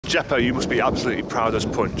Jeppo, you must be absolutely proud as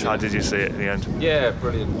punch. How did you see it in the end? Yeah,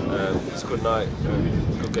 brilliant. It's a good night,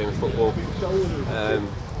 good game of football.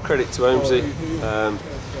 Credit to Holmesy.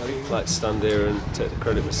 I'd like to stand here and take the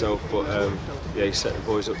credit myself, but yeah, he set the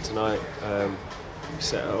boys up tonight. He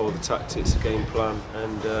set out all the tactics, the game plan,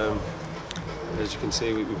 and as you can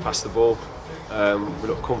see, we passed the ball. We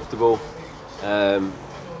looked comfortable.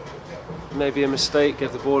 Maybe a mistake,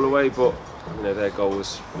 gave the ball away, but you know, their goal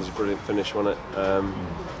was a brilliant finish, wasn't it?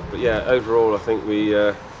 But yeah, overall, I think we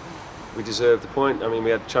deserved the point. I meing, we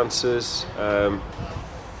had chances.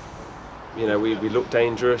 You know, we looked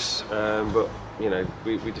dangerous, but you know,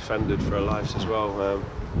 we defended for our lives as well.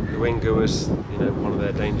 The winger was, you know, one of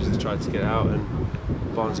their dangers. They tried to get out, and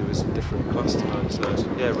Barnsley was a different class tonight. So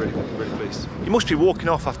yeah, really pleased. You must be walking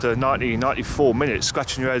off after 94 minutes,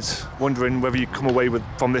 scratching your head, wondering whether you come away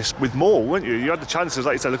from this with more, weren't you? You had the chances,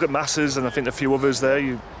 like you said. Look at Masses and I think a few others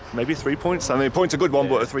there. Maybe 3 points. I mean, a point's a good one,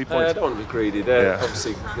 but 3 points. I don't want to be greedy. They're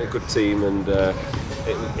obviously a good team, and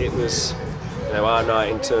it was, you know, our night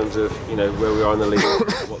in terms of, you know, where we are in the league,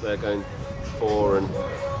 what they're going for, and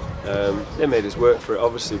they made us work for it,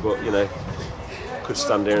 obviously. But you know, could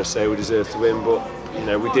stand here and say we deserve to win, but you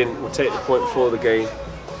know, we didn't. We'll take the point before the game,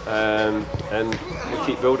 and we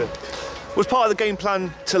keep building. Was part of the game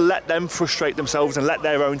plan to let them frustrate themselves and let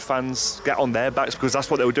their own fans get on their backs, because that's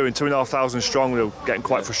what they were doing. 2,500 strong, they were getting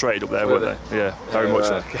quite frustrated up there, weren't they? Yeah, very much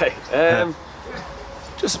so. Okay.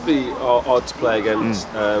 Just be odd to play against.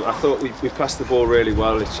 I thought we passed the ball really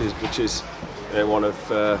well, which is you know, one of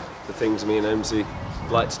the things me and Emsey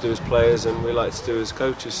like to do as players, and we like to do as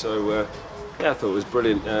coaches. So yeah, I thought it was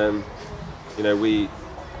brilliant. You know, we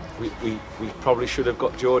probably should have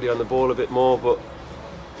got Geordie on the ball a bit more, but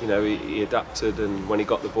you know, he adapted, and when he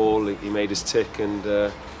got the ball, he made us tick, and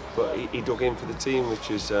but he dug in for the team, which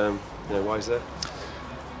is you know, why he's there.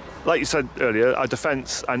 Like you said earlier, our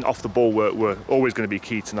defence and off the ball work were always going to be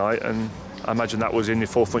key tonight, and I imagine that was in the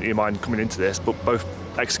forefront of your mind coming into this, but both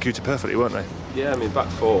executed perfectly, weren't they? Yeah, I mean, back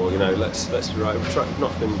four, you know, let's be right, we've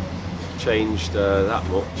not been changed that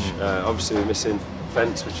much. Obviously we're missing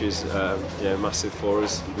Fence, which is you know, massive for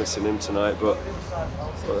us, missing him tonight, but I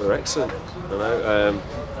thought they were excellent. You know,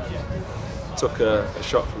 took a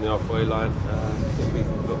shot from the halfway line. I think we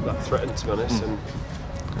looked that threatened, to be honest, and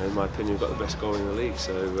in my opinion, we've got the best goal in the league.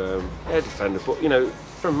 So yeah, defender, but you know,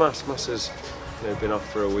 from Mass has, you know, been off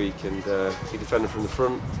for a week, and he defended from the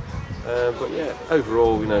front. But yeah,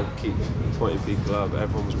 overall, you know, keep pointing people out, but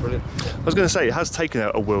everyone was brilliant. I was going to say, it has taken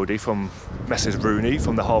a worldie from Mrs. Rooney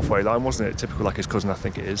from the halfway line, wasn't it? Typical, like his cousin, I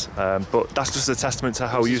think it is. But that's just a testament to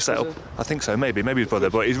how you set up. I think so, maybe his brother,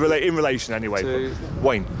 but he's in relation anyway. To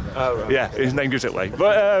Wayne. Oh, right. Yeah, his name gives it away.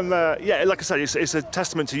 But yeah, like I said, it's a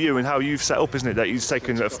testament to you and how you've set up, isn't it? That he's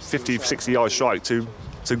taken a 50, 60-yard strike to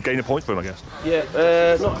gain a point for him, I guess.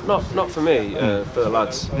 Yeah, not for me, for the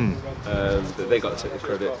lads. They got to take the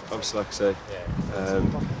credit. Obviously, like I say,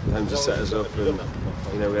 them just set us up, and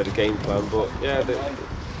you know, we had a game plan. But yeah,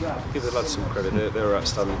 give the lads some credit. They were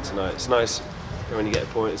outstanding tonight. It's nice when you get a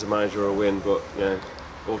point as a manager or a win, but you know,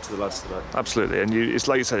 all to the lads tonight. Absolutely, and it's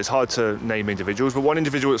like you said, it's hard to name individuals, but one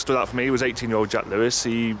individual that stood out for me was 18-year-old Jack Lewis.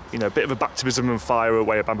 He, you know, a bit of a baptism and fire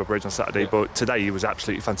away at Bamber Bridge on Saturday, but today he was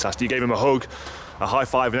absolutely fantastic. You gave him a hug, a high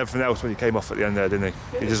five, and everything else when he came off at the end there, didn't he?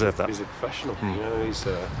 Yeah, he deserved that. He's a professional. You know, he's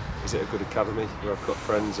at a good academy where I've got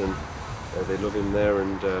friends, and they love him there.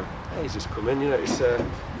 And he's just come in. You know, it's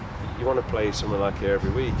you want to play someone like here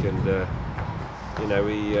every week, and you know,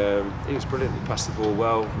 he was brilliant. He passed the ball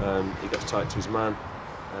well. He got tight to his man.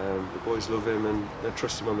 The boys love him and they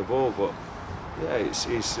trust him on the ball. But yeah,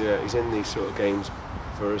 he's in these sort of games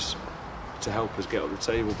for us to help us get up the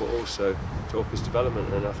table, but also to help his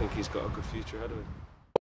development, and I think he's got a good future ahead of him.